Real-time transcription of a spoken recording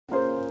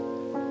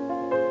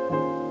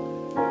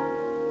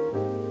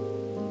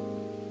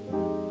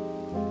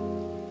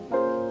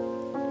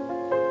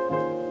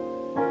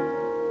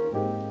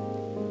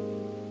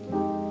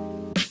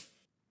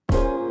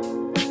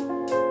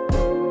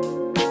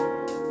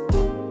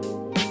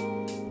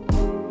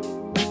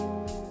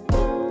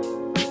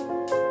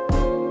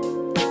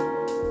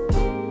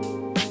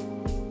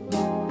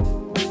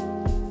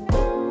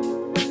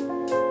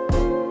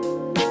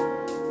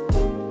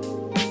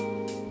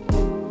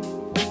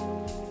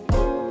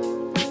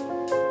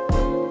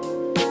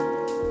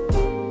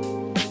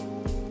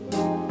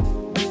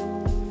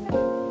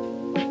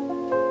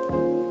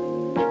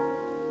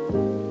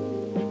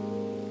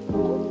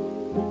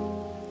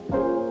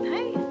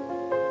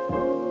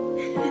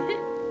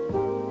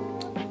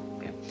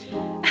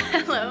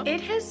video.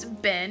 It has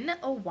been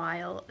a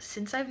while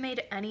since I've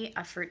made any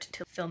effort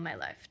to film my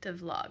life, to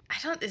vlog.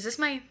 Is this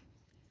my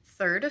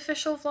third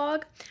official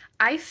vlog?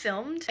 I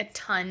filmed a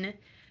ton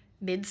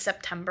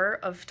mid-September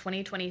of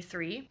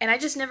 2023 and I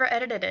just never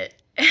edited it.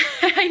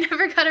 I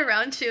never got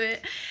around to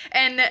it.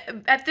 And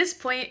at this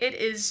point it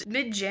is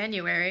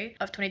mid-January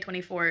of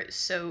 2024,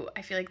 so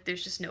I feel like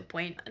there's just no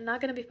point. I'm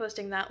not gonna be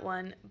posting that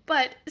one,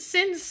 but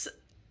since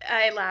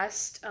I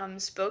last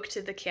spoke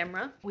to the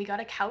camera, we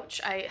got a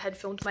couch. I had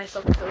filmed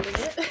myself building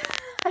it.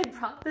 I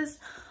brought this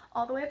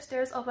all the way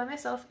upstairs all by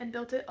myself and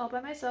built it all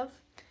by myself.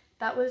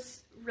 That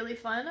was really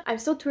fun. I'm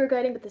still tour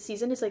guiding, but the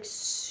season is like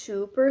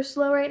super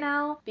slow right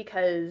now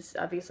because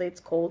obviously it's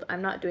cold.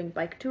 I'm not doing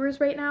bike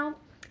tours right now.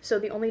 So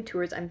the only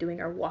tours I'm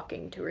doing are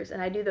walking tours,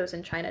 and I do those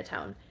in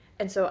Chinatown.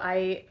 And so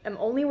I am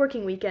only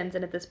working weekends,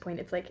 and at this point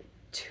it's like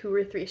 2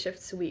 or 3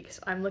 shifts a week.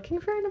 So I'm looking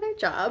for another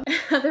job.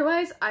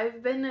 Otherwise,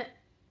 I've been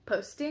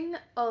posting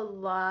a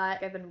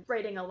lot. I've been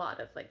writing a lot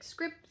of like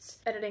scripts,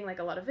 editing like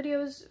a lot of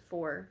videos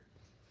for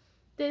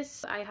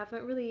this. I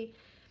haven't really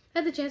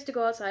had the chance to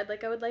go outside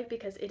like I would like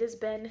because it has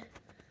been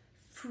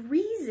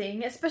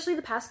freezing, especially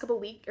the past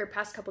couple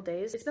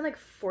days. It's been like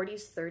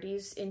 40s,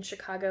 30s in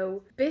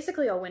Chicago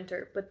basically all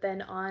winter, but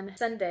then on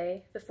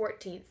Sunday, the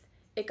 14th,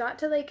 it got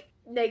to like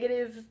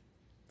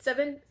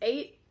 -7,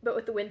 8, but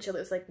with the wind chill it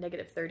was like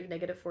 -30,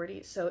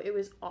 -40, so it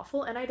was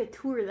awful. And I had a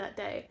tour that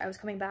day. I was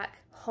coming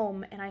back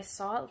home and I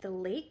saw the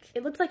lake.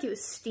 It looked like it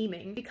was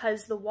steaming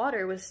because the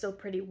water was still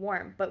pretty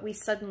warm, but we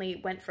suddenly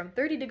went from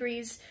 30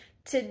 degrees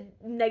to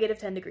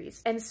 -10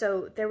 degrees. And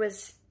so there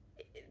was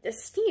a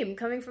steam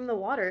coming from the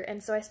water,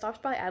 and so I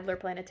stopped by Adler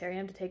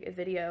Planetarium to take a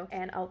video,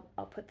 and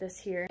I'll put this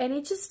here. And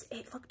it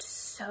looked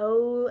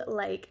so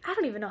like, I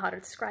don't even know how to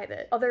describe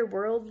it.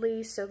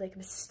 Otherworldly, so like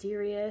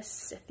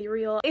mysterious,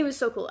 ethereal. It was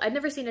so cool. I'd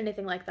never seen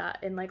anything like that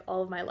in like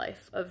all of my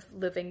life of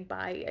living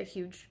by a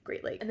huge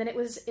Great Lake. And then it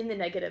was in the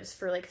negatives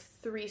for like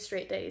 3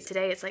 straight days.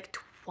 Today it's like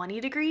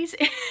 20 degrees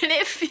and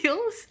it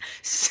feels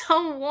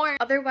so warm.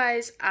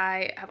 Otherwise,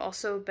 I have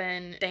also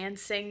been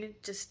dancing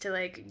just to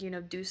like, you know,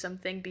 do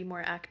something, be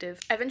more active.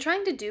 I've been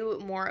trying to do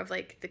more of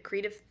like the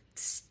creative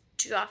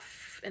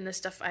stuff and the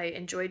stuff I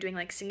enjoy doing,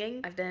 like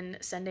singing. I've been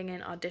sending in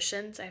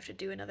auditions. I have to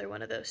do another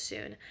one of those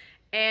soon.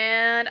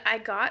 And I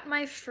got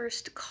my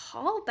first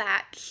call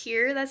back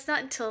here. That's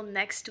not until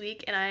next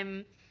week, and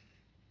I'm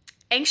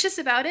anxious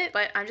about it,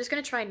 but I'm just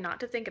gonna try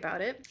not to think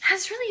about it.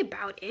 That's really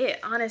about it,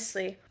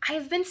 honestly.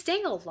 I've been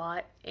staying a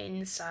lot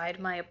inside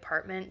my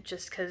apartment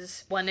just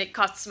because, 1, it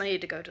costs money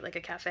to go to like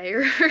a cafe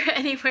or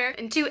anywhere,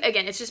 and 2,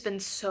 again, it's just been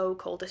so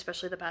cold,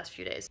 especially the past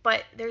few days.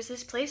 But there's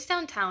this place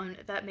downtown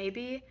that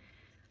maybe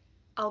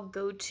I'll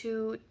go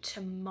to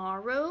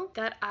tomorrow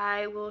that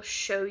I will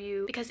show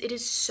you because it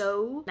is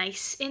so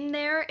nice in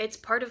there. It's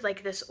part of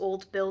like this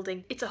old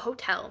building. It's a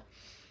hotel.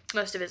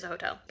 Most of it is a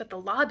hotel, but the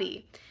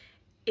lobby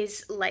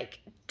is like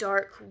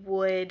dark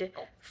wood,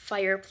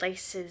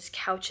 fireplaces,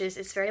 couches.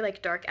 It's very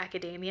like dark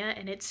academia,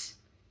 and it's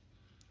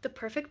the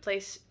perfect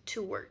place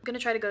to work. I'm gonna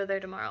try to go there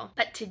tomorrow.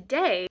 But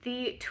today,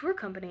 the tour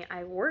company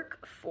I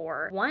work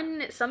for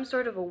won some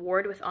sort of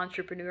award with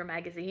Entrepreneur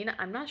magazine.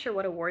 I'm not sure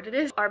what award it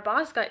is. Our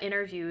boss got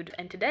interviewed,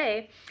 and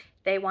today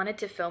they wanted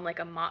to film like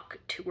a mock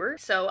tour.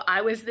 So I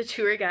was the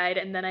tour guide,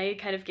 and then I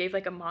kind of gave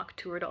like a mock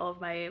tour to all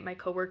of my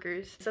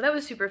coworkers. So that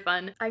was super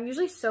fun. I'm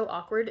usually so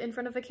awkward in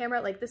front of a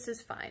camera, like this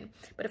is fine.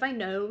 But if I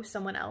know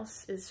someone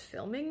else is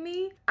filming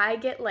me, I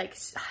get like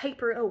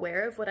hyper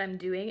aware of what I'm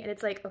doing, and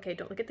it's like, okay,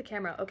 don't look at the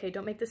camera. Okay,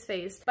 don't make this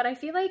face. But I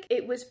feel like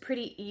it was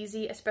pretty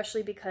easy,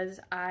 especially because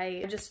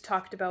I just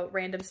talked about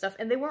random stuff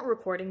and they weren't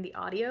recording the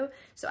audio.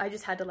 So I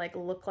just had to like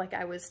look like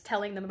I was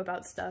telling them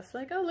about stuff,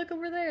 like, oh, look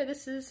over there,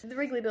 this is the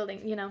Wrigley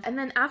building, you know? And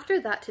then after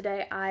that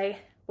today, I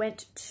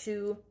went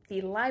to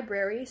the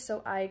library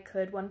so I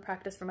could, 1,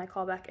 practice for my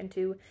callback, and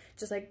 2,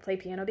 just like play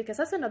piano, because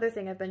that's another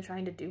thing I've been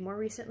trying to do more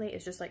recently,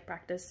 is just like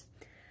practice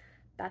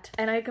that.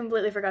 And I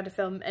completely forgot to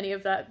film any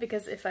of that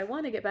because if I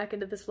want to get back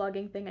into this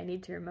vlogging thing, I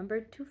need to remember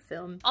to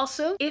film.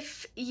 Also,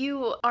 if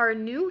you are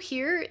new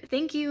here,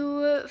 thank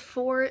you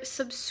for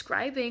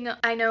subscribing.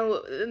 I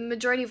know the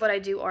majority of what I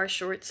do are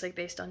shorts, like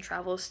based on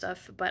travel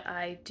stuff, but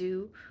I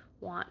do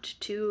want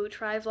to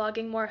try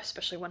vlogging more,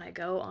 especially when I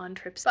go on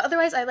trips. But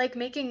otherwise, I like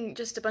making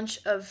just a bunch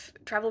of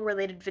travel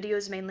related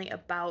videos, mainly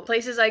about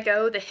places I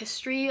go, the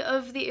history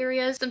of the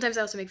areas. Sometimes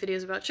I also make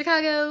videos about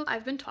Chicago.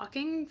 I've been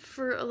talking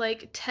for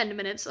like 10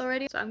 minutes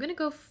already, so I'm gonna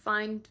go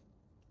find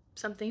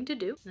something to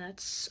do.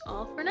 That's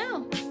all for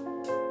now.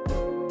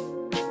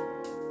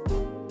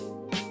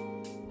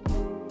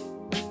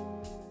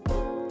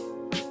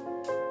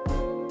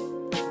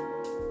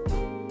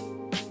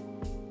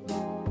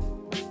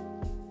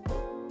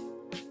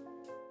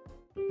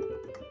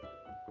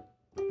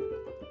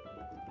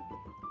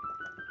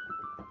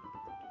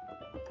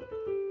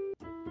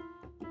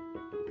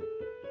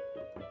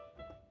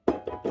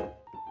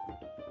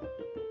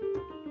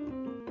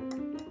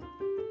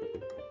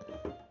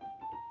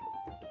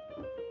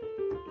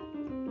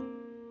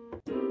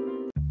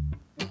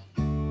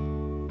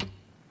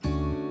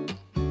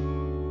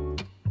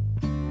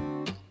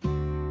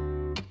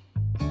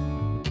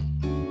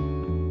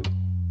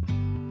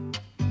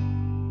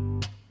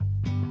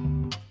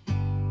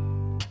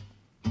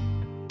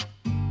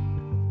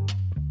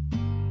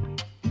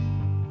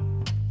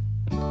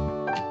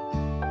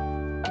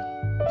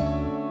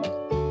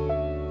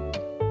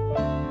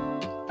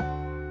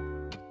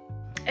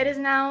 It is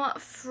now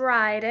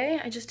Friday.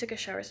 I just took a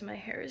shower, so my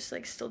hair is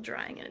like still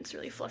drying and it's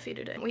really fluffy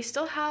today. We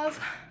still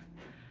have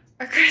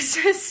our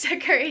Christmas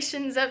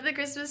decorations up, the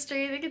Christmas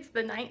tree. I think it's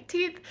the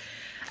 19th.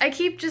 I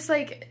keep just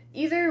like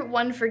either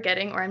one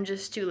forgetting or I'm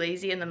just too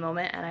lazy in the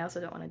moment, and I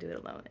also don't want to do it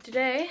alone.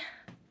 Today,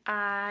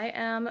 I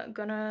am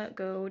gonna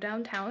go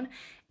downtown,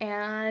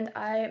 and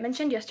I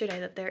mentioned yesterday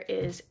that there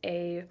is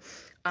a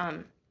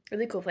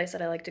really cool place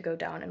that I like to go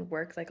down and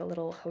work, like a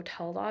little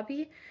hotel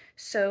lobby.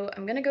 So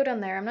I'm gonna go down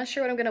there. I'm not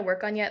sure what I'm gonna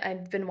work on yet.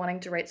 I've been wanting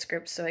to write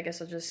scripts, so I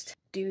guess I'll just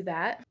do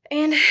that.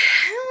 And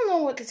I don't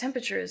know what the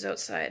temperature is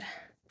outside.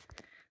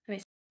 Let me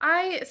see.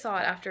 I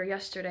thought after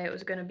yesterday it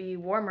was gonna be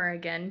warmer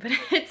again, but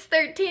it's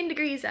 13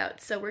 degrees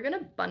out, so we're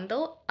gonna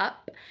bundle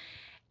up.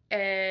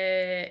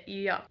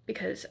 Yeah,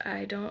 because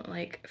I don't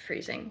like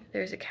freezing.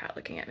 There's a cat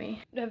looking at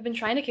me. I've been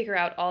trying to kick her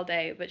out all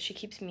day, but she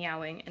keeps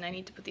meowing, and I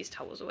need to put these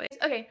towels away.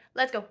 Okay,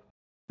 let's go.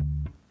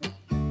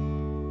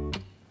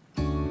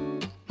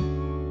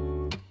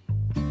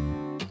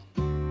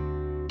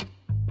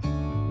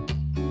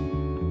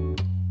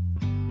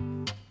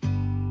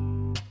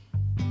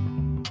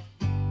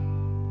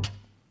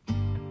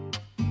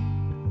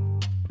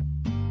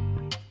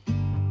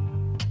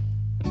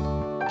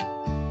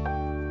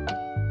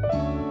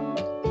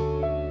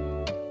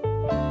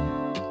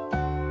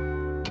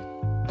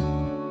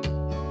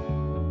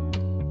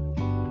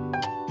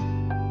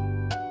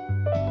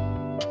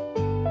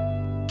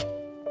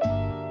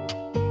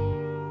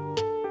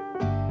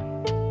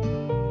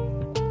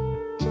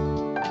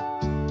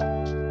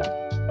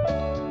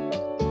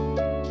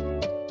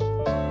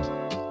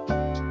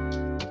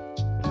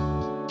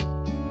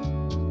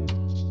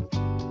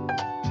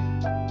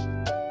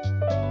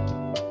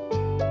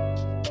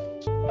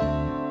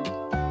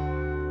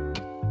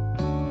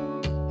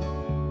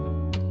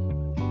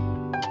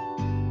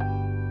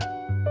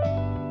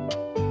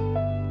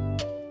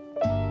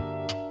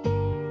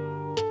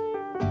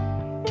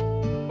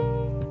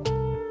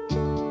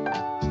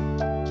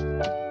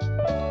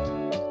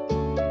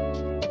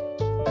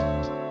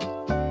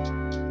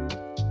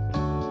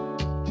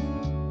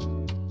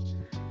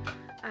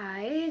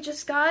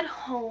 Just got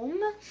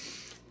home.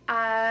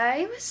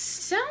 I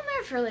was down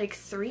there for like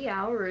 3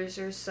 hours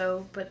or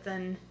so, but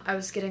then I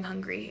was getting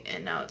hungry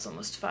and now it's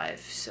almost 5,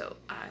 so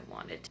I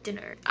wanted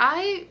dinner.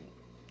 I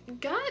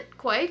got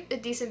quite a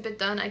decent bit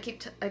done. I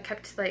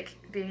kept like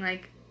being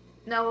like,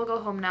 no, we'll go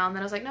home now, and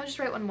then I was like, no, just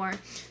write one more.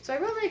 So I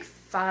wrote like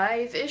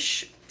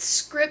 5-ish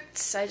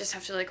scripts. I just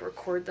have to like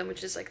record them,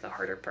 which is like the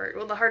harder part.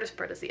 Well, the hardest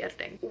part is the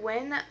editing.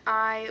 When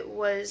I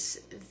was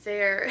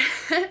there,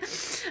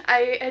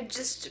 I had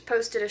just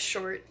posted a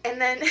short, and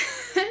then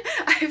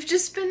I've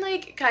just been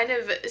like kind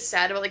of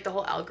sad about like the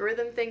whole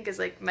algorithm thing, because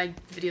like my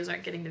videos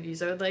aren't getting the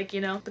views I would like,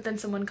 you know? But then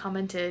someone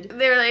commented,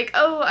 they were like,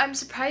 oh, I'm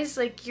surprised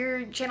like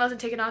your channel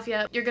hasn't taken off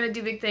yet. You're gonna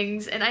do big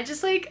things. And I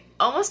just like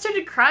almost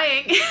started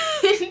crying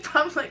in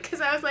public, because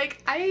I was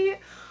like, I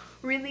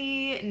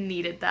really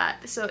needed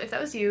that. So if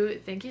that was you,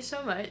 thank you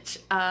so much.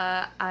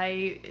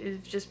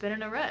 I've just been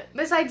in a rut.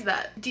 Besides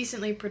that,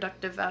 decently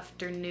productive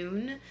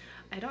afternoon.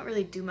 I don't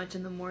really do much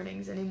in the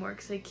mornings anymore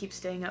because I keep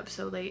staying up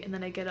so late and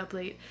then I get up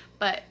late.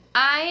 But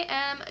I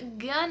am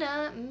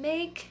gonna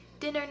make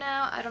dinner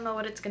now. I don't know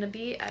what it's gonna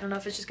be. I don't know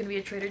if it's just gonna be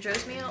a Trader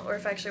Joe's meal or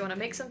if I actually want to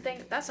make something.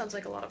 That sounds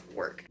like a lot of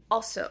work.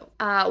 Also,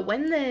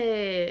 when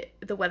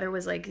the weather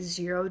was like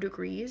 0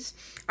 degrees,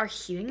 our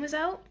heating was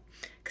out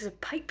because a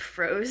pipe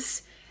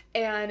froze.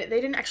 And they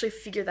didn't actually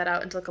figure that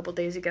out until a couple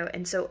days ago.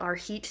 And so our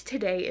heat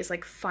today is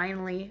like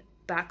finally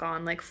back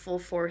on like full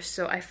force.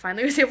 So I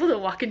finally was able to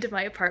walk into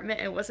my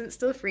apartment and it wasn't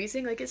still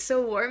freezing. Like, it's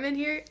so warm in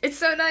here. It's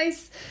so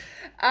nice.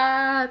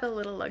 The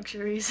little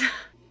luxuries.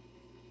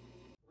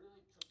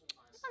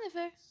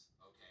 Whatever.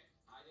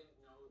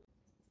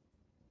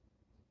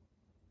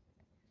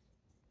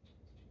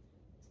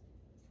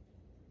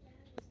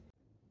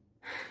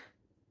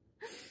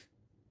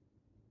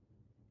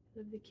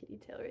 Love the kitty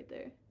tail right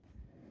there.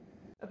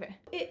 Okay.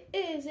 It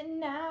is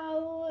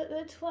now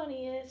the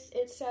 20th.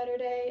 It's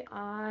Saturday.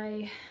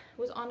 I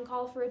was on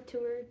call for a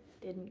tour,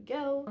 didn't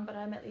go, but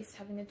I'm at least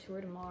having a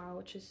tour tomorrow,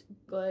 which is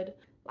good.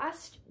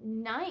 Last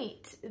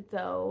night,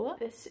 though,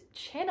 this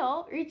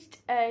channel reached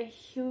a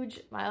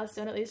huge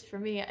milestone, at least for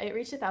me. It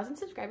reached 1,000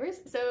 subscribers,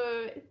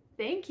 so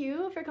thank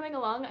you for coming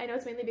along. I know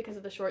it's mainly because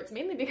of the shorts,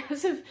 mainly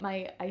because of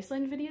my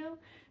Iceland video.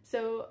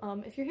 So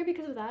if you're here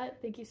because of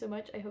that, thank you so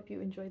much. I hope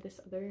you enjoyed this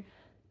other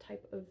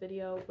type of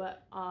video,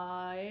 but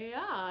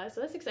yeah,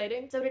 so that's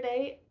exciting. So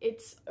today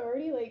it's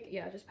already like,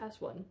 yeah, just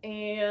past 1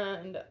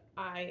 and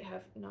I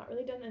have not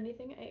really done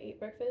anything. I ate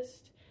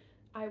breakfast,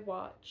 I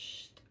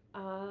watched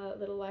a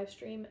little live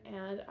stream,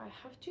 and I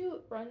have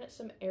to run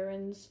some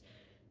errands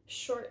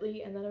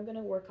shortly, and then I'm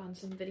gonna work on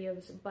some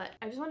videos. But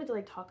I just wanted to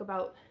like talk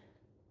about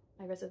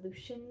my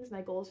resolutions,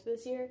 my goals for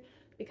this year,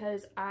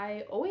 because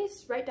I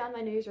always write down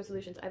my New Year's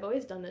resolutions. I've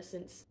always done this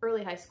since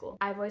early high school.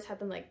 I've always had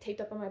them like taped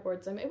up on my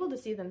board, so I'm able to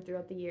see them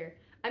throughout the year.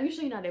 I'm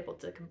usually not able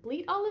to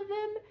complete all of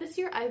them. This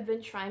year I've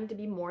been trying to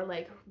be more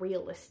like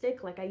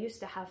realistic. Like I used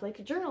to have like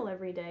a journal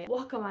every day,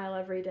 walk a mile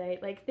every day,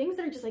 like things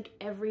that are just like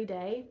every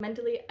day.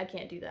 Mentally, I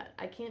can't do that.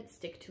 I can't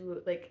stick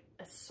to like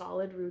a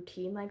solid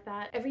routine like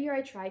that. Every year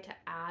I try to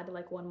add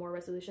like one more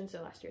resolution.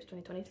 So last year's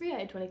 2023, I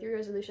had 23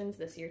 resolutions.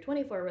 This year,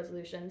 24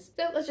 resolutions.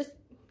 So let's just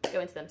go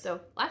into them.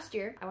 So last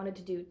year I wanted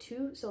to do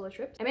 2 solo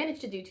trips. I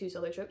managed to do 2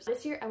 solo trips.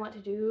 This year I want to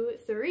do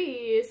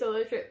 3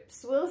 solo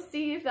trips. We'll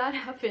see if that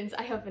happens.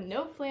 I have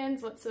no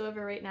plans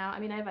whatsoever right now. I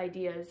mean, I have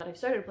ideas that I've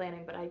started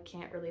planning, but I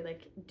can't really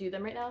like do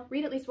them right now.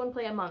 Read at least 1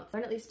 play a month.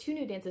 Learn at least 2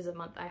 new dances a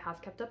month. I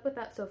have kept up with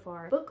that so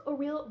far. Book a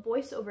real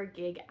voiceover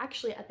gig.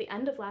 Actually, at the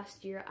end of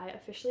last year, I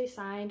officially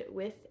signed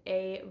with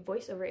a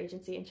voiceover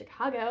agency in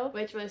Chicago,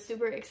 which was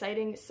super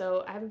exciting.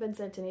 So I haven't been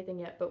sent anything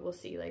yet, but we'll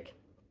see. Like,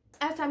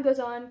 as time goes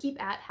on, keep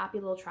at Happy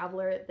Little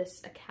Traveler,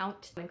 this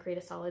account, and create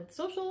a solid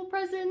social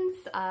presence,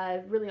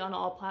 really on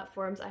all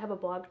platforms. I have a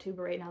blog too,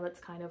 but right now that's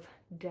kind of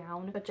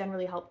down, but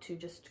generally help to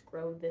just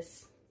grow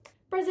this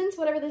presence,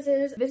 whatever this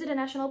is. Visit a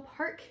national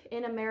park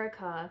in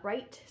America.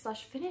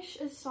 Write/finish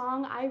a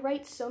song. I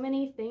write so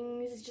many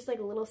things, just like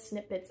little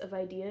snippets of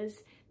ideas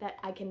that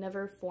I can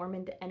never form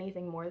into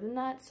anything more than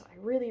that. So I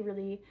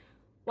really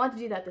want to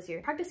do that this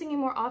year. Practice singing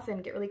more often,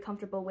 get really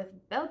comfortable with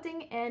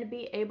belting, and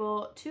be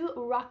able to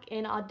rock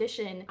an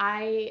audition.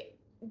 I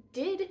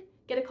did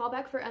get a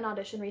callback for an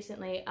audition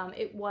recently.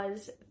 It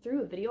was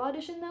through a video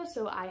audition though,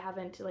 so I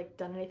haven't like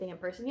done anything in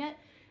person yet.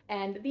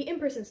 And the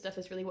in-person stuff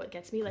is really what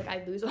gets me. Like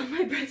I lose all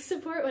my breath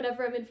support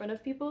whenever I'm in front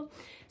of people.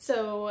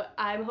 So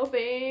I'm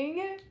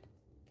hoping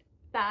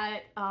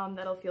that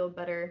that'll feel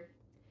better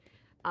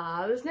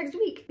this next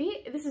week.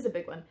 This is a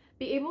big one.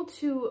 Be able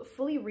to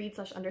fully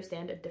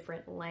read/understand a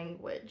different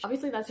language.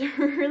 Obviously that's a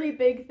really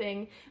big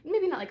thing.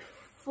 Maybe not like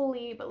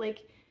fully, but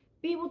like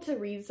be able to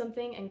read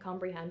something and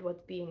comprehend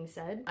what's being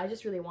said. I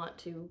just really want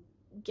to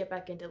get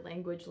back into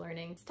language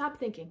learning. Stop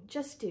thinking,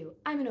 just do.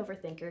 I'm an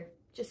overthinker.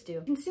 Just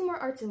do. Consume more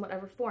arts in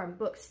whatever form.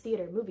 Books,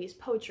 theater, movies,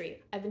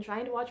 poetry. I've been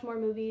trying to watch more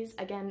movies.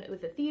 Again,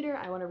 with the theater,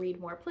 I want to read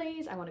more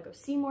plays. I want to go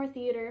see more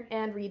theater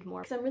and read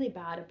more. Because I'm really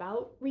bad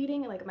about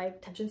reading. Like my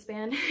attention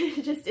span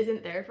just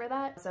isn't there for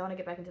that. So I want to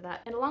get back into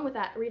that. And along with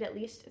that, read at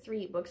least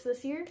 3 books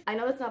this year. I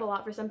know that's not a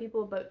lot for some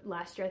people, but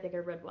last year I think I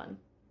read 1.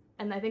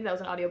 And I think that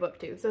was an audiobook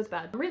too, so it's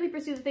bad. Really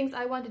pursue the things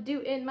I want to do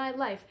in my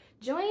life.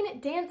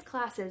 Join dance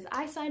classes.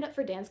 I signed up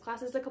for dance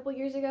classes a couple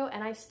years ago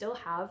and I still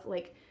have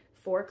like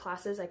 4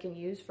 classes I can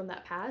use from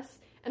that pass,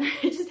 and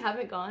I just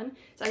haven't gone.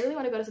 So I really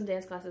want to go to some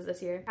dance classes this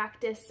year.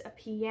 Practice a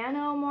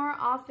piano more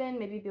often,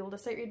 maybe be able to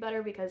sight read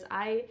better, because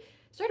I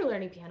started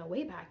learning piano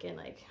way back in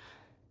like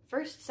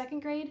 1st,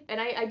 2nd grade. And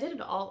I did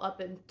it all up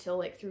until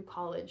like through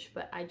college,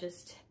 but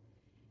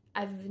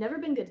I've never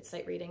been good at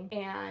sight reading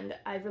and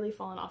I've really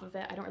fallen off of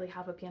it. I don't really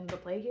have a piano to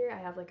play here. I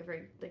have like a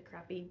very like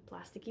crappy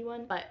plasticky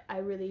one, but I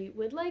really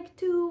would like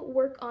to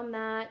work on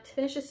that.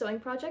 Finish a sewing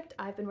project.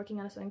 I've been working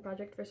on a sewing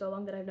project for so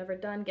long that I've never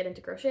done. Get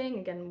into crocheting,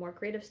 again, more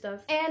creative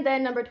stuff. And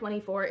then number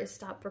 24 is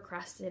stop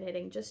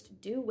procrastinating.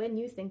 Just do when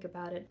you think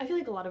about it. I feel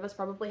like a lot of us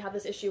probably have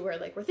this issue where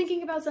like we're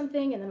thinking about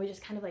something and then we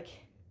just kind of like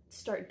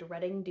start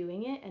dreading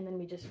doing it, and then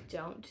we just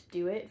don't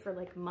do it for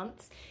like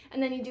months,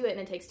 and then you do it and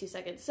it takes 2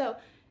 seconds. So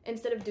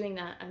instead of doing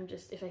that,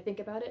 if I think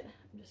about it,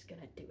 I'm just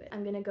gonna do it.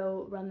 I'm gonna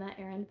go run that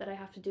errand that I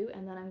have to do,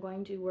 and then I'm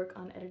going to work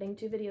on editing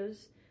 2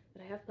 videos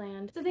that I have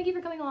planned. So thank you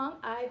for coming along.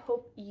 I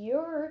hope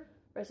your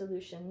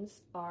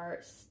resolutions are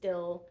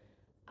still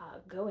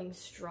going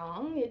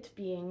strong. It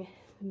being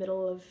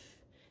middle of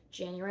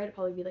January, it'll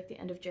probably be like the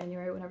end of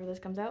January whenever this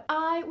comes out.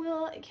 I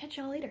will catch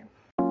y'all later.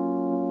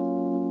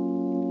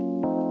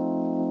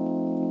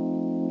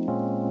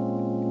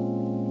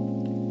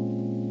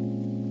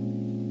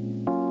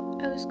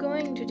 I was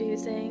going to do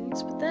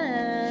things, but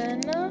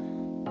then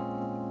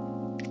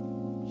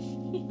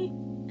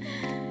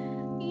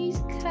he's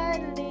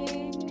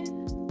cuddling.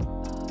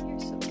 Oh, you're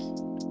so cute.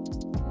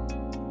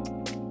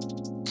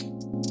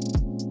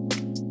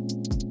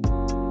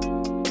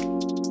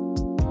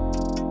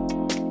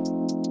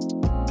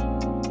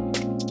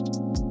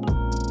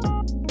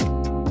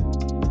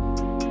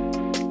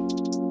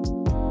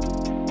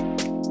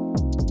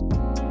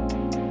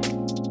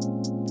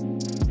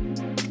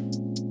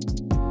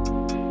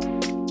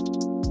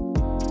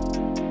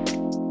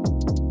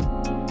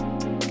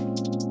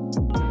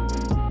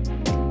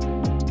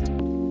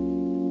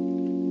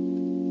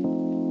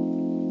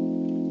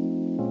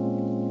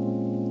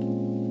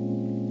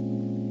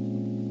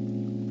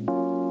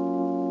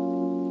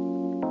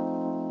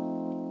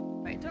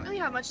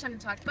 Have much time to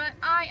talk, but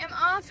I am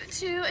off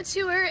to a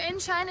tour in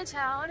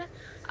Chinatown.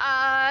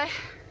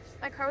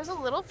 My car was a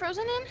little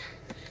frozen in,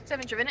 so I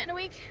haven't driven it in a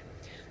week,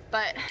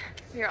 but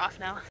we're off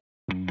now.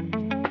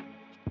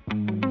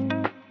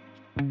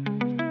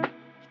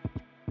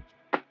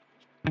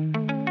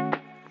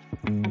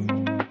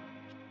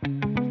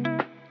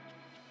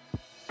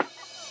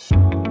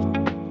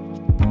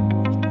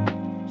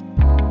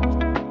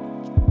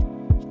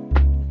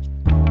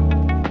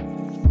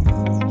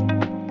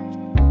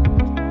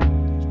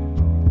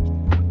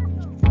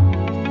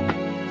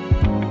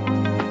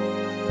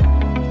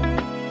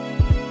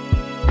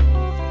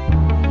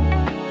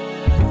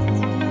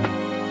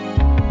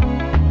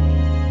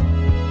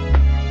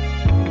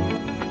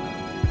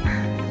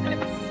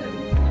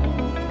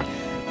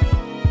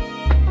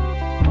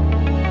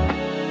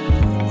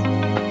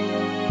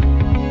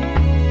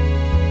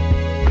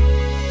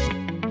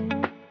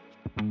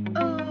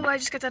 I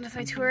just got done with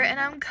my tour and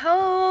I'm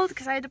cold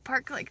because I had to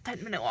park like a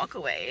 10-minute walk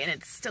away and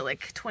it's still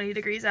like 20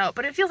 degrees out,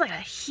 but it feels like a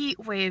heat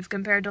wave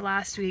compared to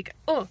last week.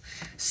 Oh,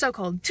 so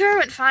cold. Tour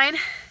went fine,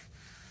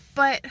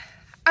 but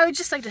I would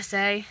just like to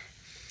say,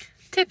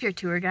 tip your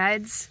tour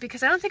guides,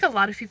 because I don't think a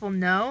lot of people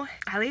know,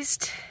 at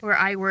least where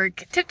I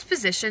work, tipped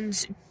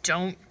positions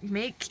don't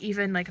make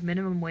even like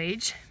minimum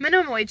wage.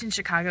 Minimum wage in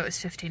Chicago is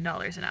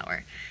 $15 an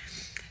hour.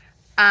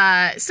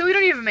 So we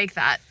don't even make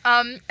that.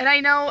 And I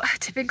know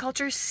tipping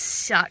culture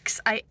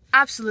sucks. I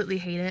absolutely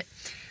hate it.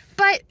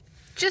 But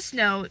just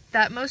know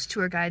that most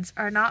tour guides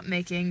are not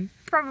making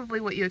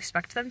probably what you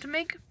expect them to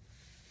make.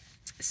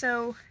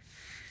 So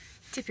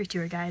tip your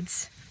tour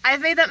guides. I've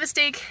made that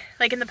mistake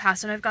like in the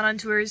past when I've gone on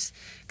tours,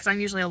 because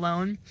I'm usually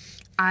alone.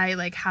 I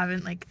like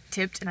haven't like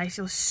tipped and I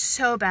feel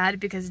so bad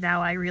because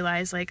now I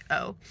realize like,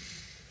 oh,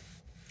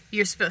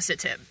 you're supposed to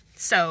tip.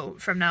 So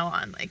from now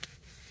on, like,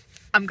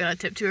 I'm gonna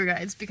tip tour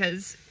guides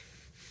because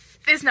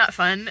it's not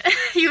fun.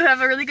 You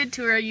have a really good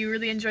tour, you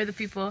really enjoy the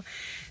people,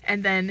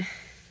 and then,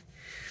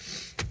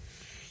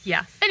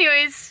 yeah.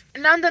 Anyways,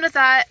 now I'm done with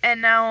that,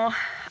 and now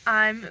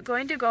I'm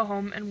going to go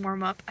home and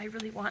warm up. I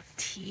really want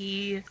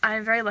tea.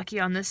 I'm very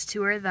lucky on this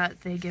tour that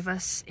they give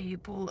us a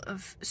bowl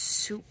of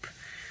soup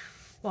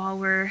while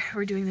we're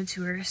doing the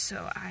tour,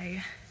 so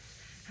I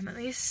am at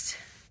least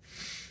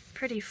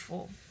pretty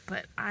full,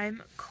 but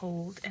I'm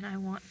cold and I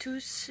want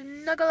to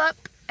snuggle up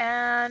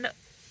and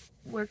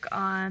work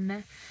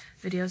on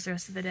videos the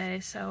rest of the day,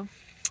 so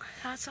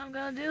that's what I'm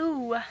gonna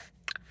do.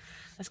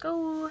 Let's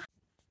go.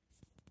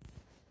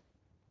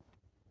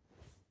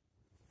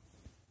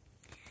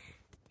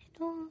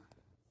 Hello.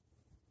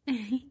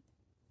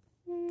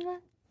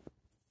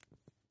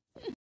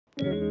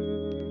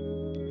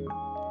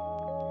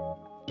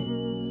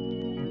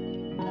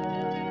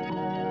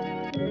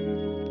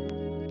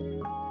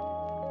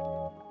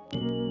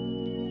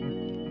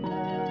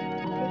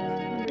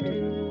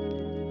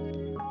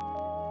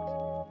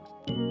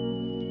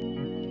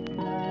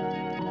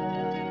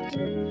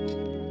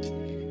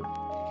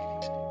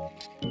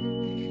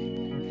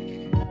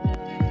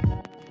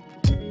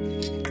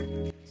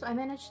 So I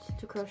managed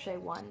to crochet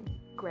one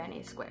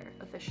granny square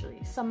officially,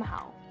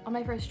 somehow, on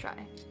my first try.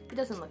 It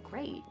doesn't look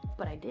great,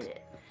 but I did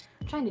it.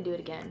 I'm trying to do it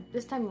again,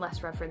 this time less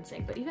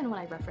referencing, but even when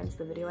I reference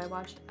the video I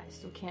watched, I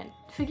still can't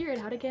figure it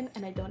out again,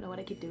 and I don't know what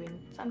I keep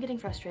doing. So I'm getting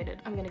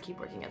frustrated. I'm gonna keep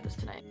working at this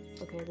tonight.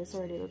 Okay, this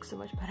already looks so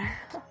much better.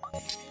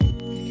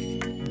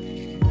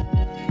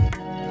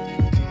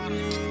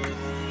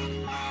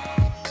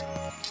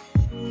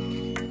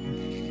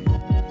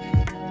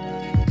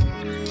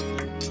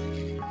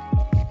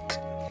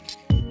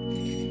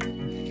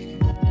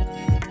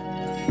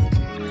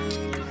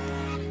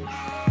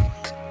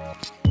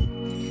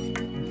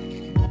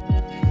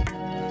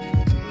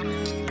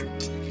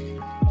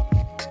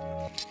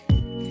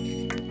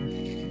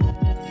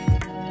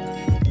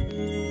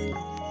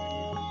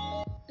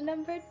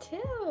 Number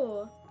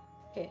 2!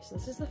 Okay, so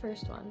this is the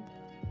first one.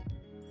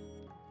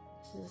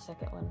 This is the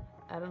second one.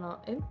 I don't know,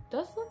 it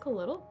does look a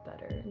little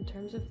better in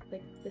terms of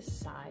like the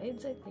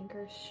sides, I think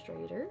are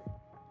straighter.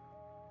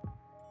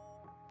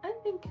 I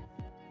think,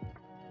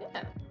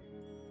 yeah,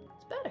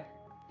 it's better.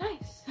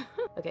 Nice!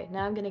 Okay,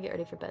 now I'm gonna get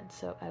ready for bed,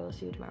 so I will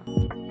see you tomorrow.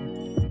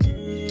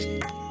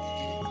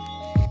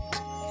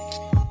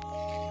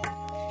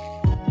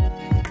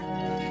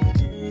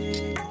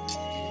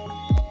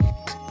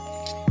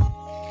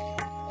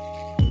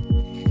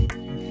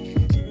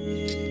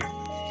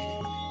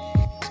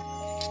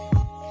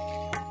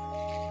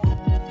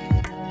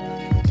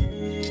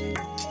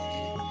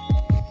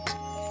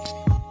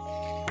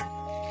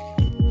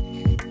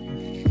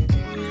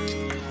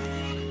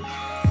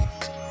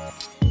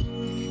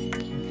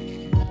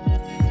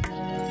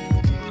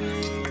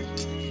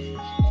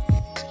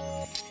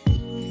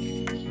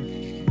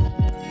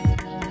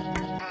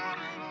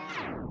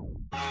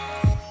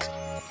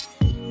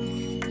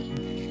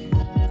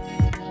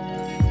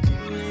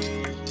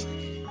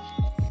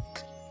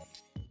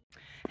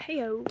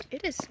 Heyo,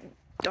 it is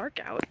dark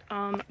out,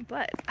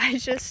 but I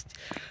just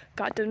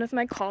got done with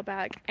my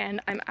callback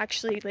and I'm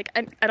actually like,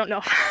 I don't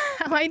know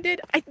how I did,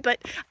 but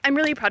I'm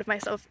really proud of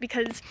myself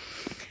because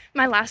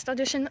my last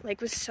audition like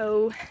was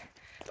so,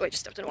 oh I just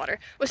stepped in water,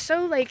 was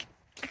so like,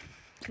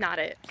 not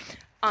it,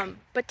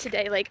 but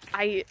today like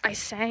I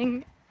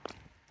sang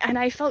and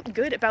I felt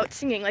good about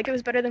singing, like it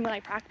was better than when I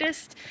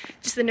practiced,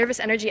 just the nervous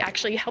energy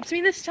actually helped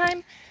me this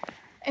time,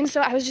 and so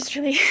I was just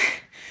really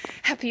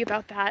happy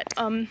about that.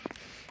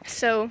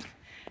 So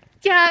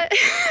yeah,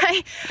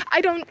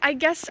 I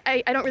guess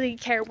I don't really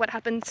care what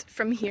happens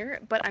from here,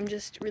 but I'm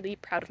just really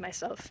proud of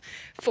myself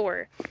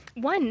for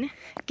 1,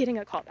 getting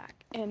a callback,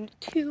 and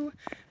 2,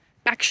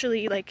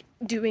 actually like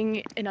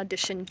doing an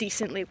audition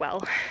decently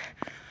well.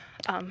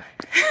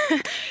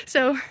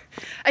 So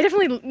I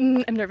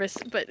definitely am nervous,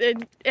 but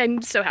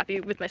I'm so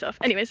happy with myself.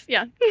 Anyways,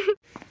 yeah.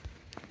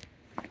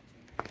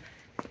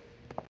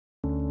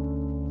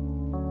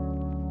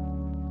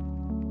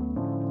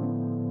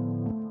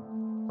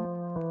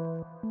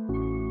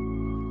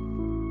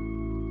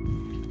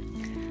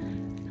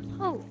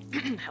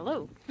 Hello.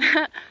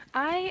 Hello.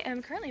 I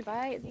am currently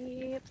by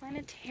the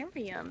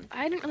planetarium.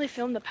 I didn't really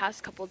film the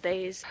past couple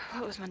days.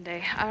 What was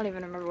Monday? I don't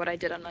even remember what I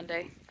did on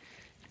Monday.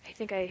 I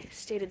think I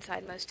stayed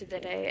inside most of the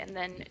day, and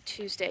then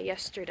Tuesday,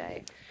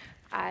 yesterday,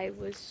 I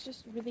was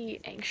just really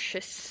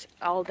anxious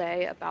all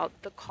day about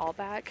the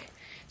callback,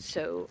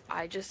 so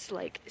I just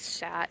like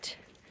sat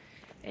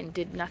and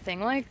did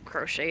nothing, like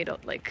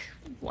crocheted like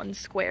one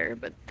square,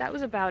 but that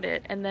was about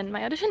it. And then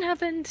my audition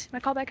happened, my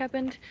callback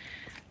happened,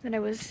 then I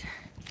was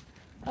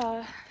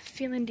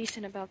feeling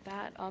decent about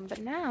that,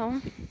 but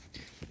now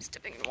I'm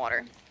stepping in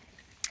water.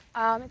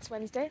 It's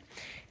Wednesday,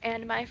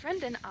 and my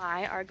friend and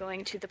I are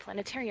going to the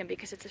planetarium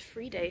because it's a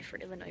free day for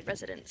Illinois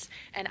residents,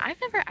 and I've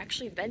never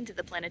actually been to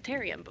the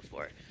planetarium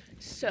before,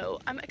 so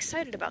I'm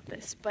excited about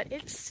this. But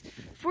it's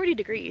 40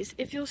 degrees,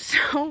 it feels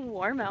so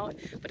warm out,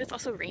 but it's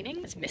also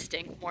raining. It's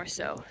misting more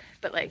so,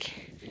 but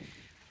like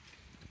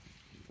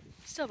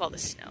still have all the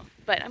snow.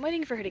 But I'm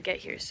waiting for her to get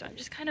here, so I'm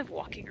just kind of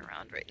walking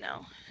around right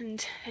now,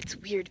 and it's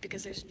weird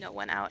because there's no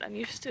one out. I'm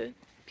used to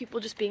people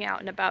just being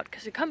out and about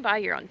because they come by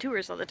here on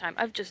tours all the time.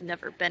 I've just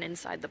never been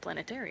inside the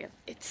planetarium.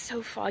 It's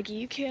so foggy,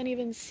 you can't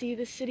even see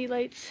the city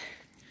lights.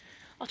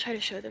 I'll try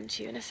to show them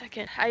to you in a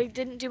second. I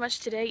didn't do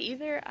much today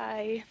either.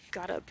 I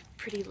got up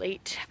pretty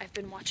late. I've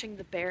been watching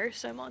The Bear,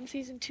 so I'm on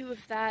season 2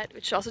 of that,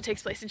 which also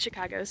takes place in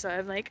Chicago, so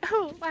I'm like,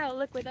 oh wow,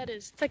 look where that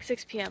is. It's like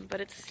 6 p.m., but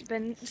it's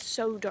been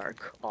so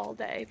dark all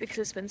day because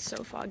it's been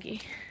so foggy.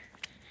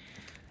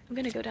 I'm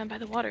gonna go down by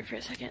the water for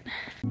a second.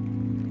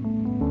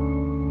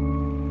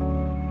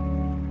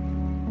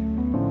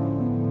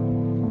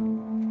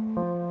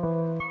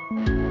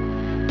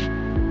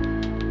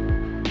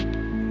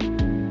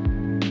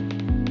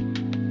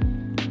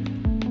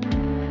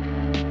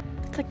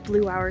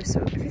 Blue hour, so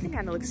everything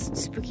kind of looks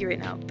spooky right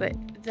now, but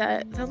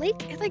the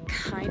lake, it like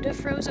kind of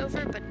froze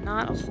over, but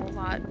not a whole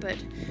lot, but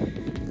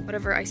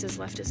whatever ice is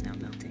left is now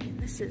melting, and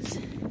this is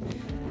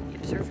the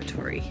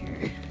observatory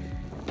here.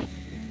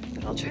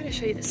 But I'll try to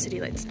show you the city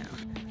lights now.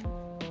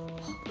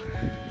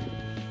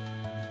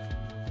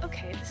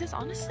 Okay, this is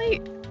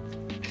honestly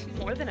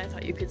more than I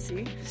thought you could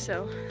see,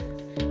 so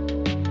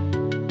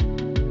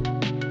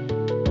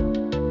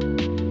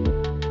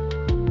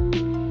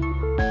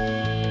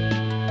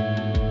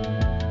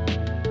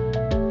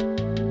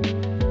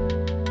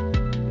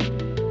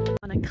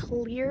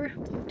clear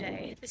blue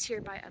day. This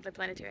here by the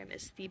planetarium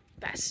is the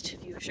best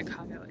view of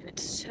Chicago, and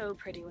it's so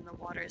pretty when the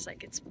water is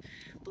like its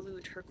blue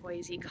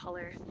turquoisey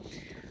color.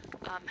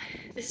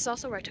 This is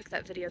also where I took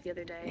that video the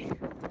other day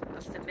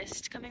of the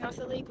mist coming off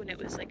the lake when it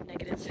was like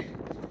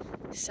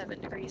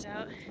 -7 degrees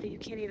out. You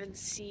can't even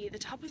see the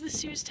top of the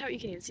Sears Tower. You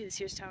can't even see the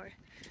Sears Tower.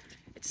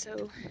 It's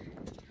so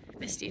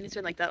misty, and it's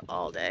been like that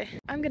all day.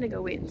 I'm gonna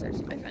go wait inside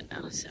with my friend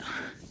now, so.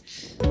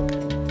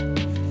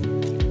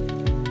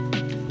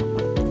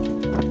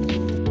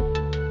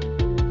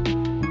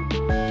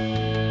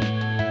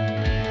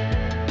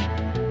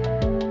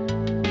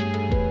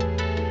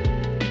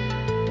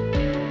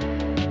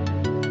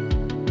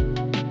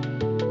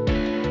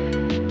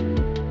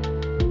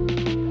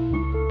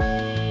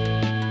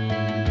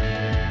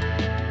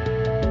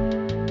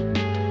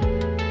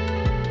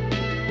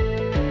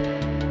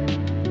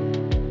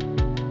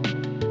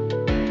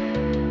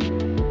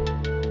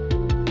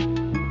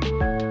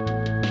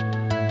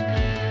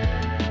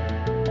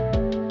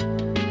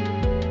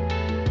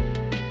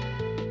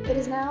 It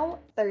is now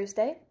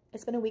Thursday.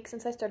 It's been a week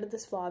since I started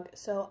this vlog,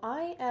 so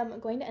I am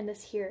going to end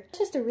this here.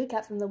 Just a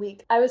recap from the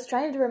week. I was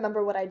trying to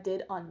remember what I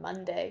did on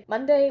Monday.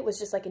 Monday was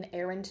just like an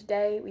errand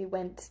day. We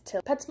went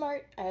to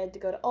PetSmart. I had to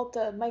go to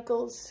Ulta,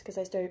 Michael's, because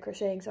I started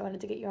crocheting, so I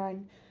wanted to get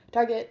yarn.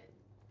 Target.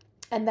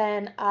 And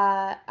then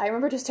I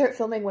remember to start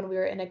filming when we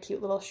were in a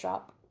cute little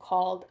shop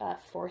called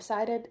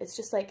Four-Sided. It's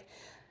just like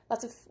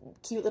lots of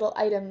cute little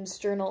items,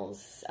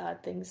 journals,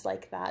 things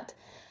like that.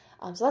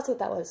 So that's what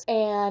that was.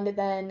 And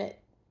then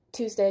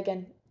Tuesday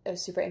again, I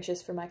was super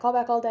anxious for my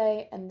callback all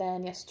day, and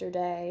then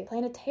yesterday,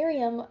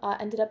 planetarium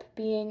ended up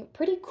being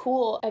pretty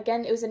cool.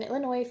 Again, it was an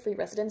Illinois free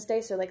residence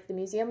day, so like the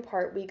museum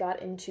part we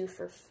got into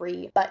for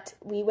free, but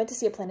we went to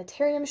see a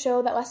planetarium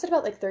show that lasted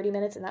about like 30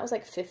 minutes, and that was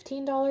like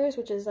 $15,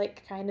 which is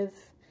like kind of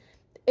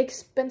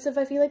expensive,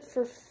 I feel like,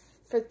 for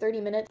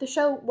 30 minutes. The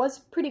show was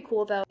pretty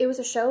cool though. It was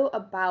a show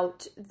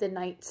about the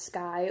night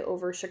sky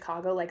over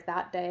Chicago, like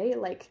that day,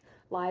 like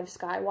live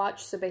sky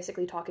watch, so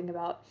basically talking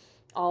about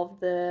all of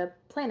the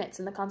planets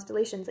and the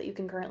constellations that you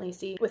can currently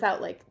see without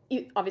like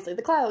obviously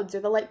the clouds or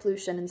the light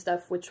pollution and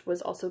stuff, which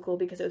was also cool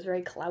because it was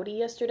very cloudy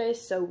yesterday,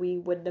 so we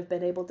wouldn't have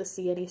been able to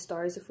see any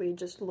stars if we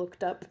just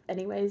looked up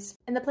anyways.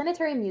 And the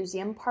planetarium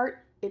museum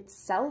part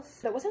itself,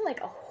 there wasn't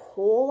like a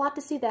whole lot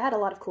to see. They had a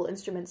lot of cool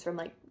instruments from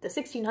like the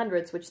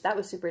 1600s, which that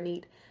was super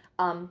neat.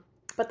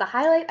 But the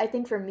highlight I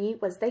think for me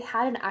was they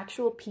had an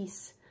actual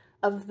piece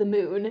of the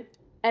moon.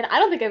 And I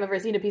don't think I've ever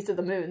seen a piece of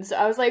the moon, so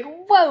I was like,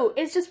 whoa,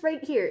 it's just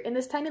right here in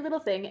this tiny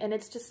little thing, and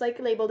it's just like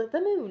labeled the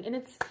moon, and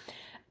it's,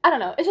 I don't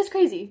know, it's just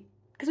crazy,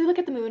 because we look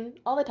at the moon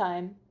all the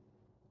time,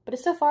 but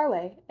it's so far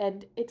away,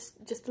 and it's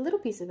just a little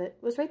piece of it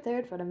was right there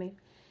in front of me.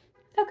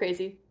 How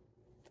crazy.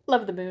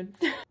 Love the moon.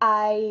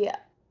 I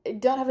I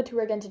don't have a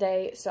tour again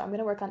today, so I'm going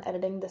to work on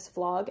editing this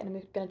vlog, and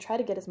I'm going to try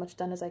to get as much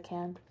done as I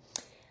can.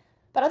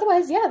 But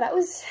otherwise, yeah, that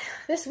was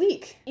this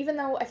week. Even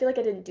though I feel like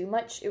I didn't do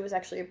much, it was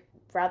actually a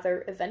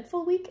rather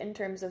eventful week in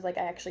terms of, like,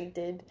 I actually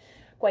did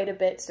quite a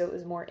bit, so it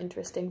was more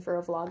interesting for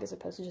a vlog as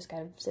opposed to just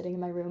kind of sitting in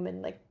my room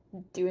and, like,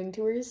 doing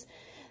tours.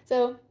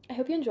 So I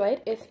hope you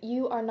enjoyed. If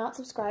you are not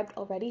subscribed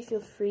already,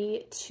 feel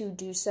free to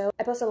do so.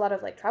 I post a lot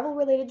of like travel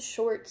related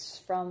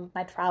shorts from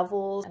my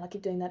travels, and I'll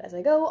keep doing that as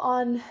I go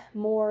on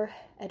more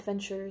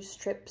adventures,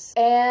 trips,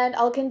 and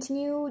I'll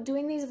continue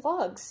doing these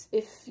vlogs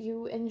if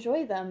you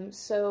enjoy them.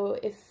 So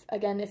if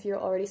you're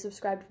already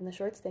subscribed from the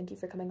shorts, thank you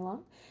for coming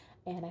along,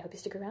 and I hope you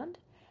stick around.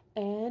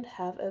 And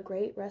have a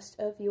great rest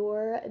of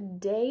your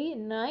day,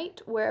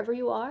 night, wherever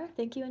you are.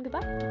 Thank you and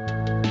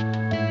goodbye.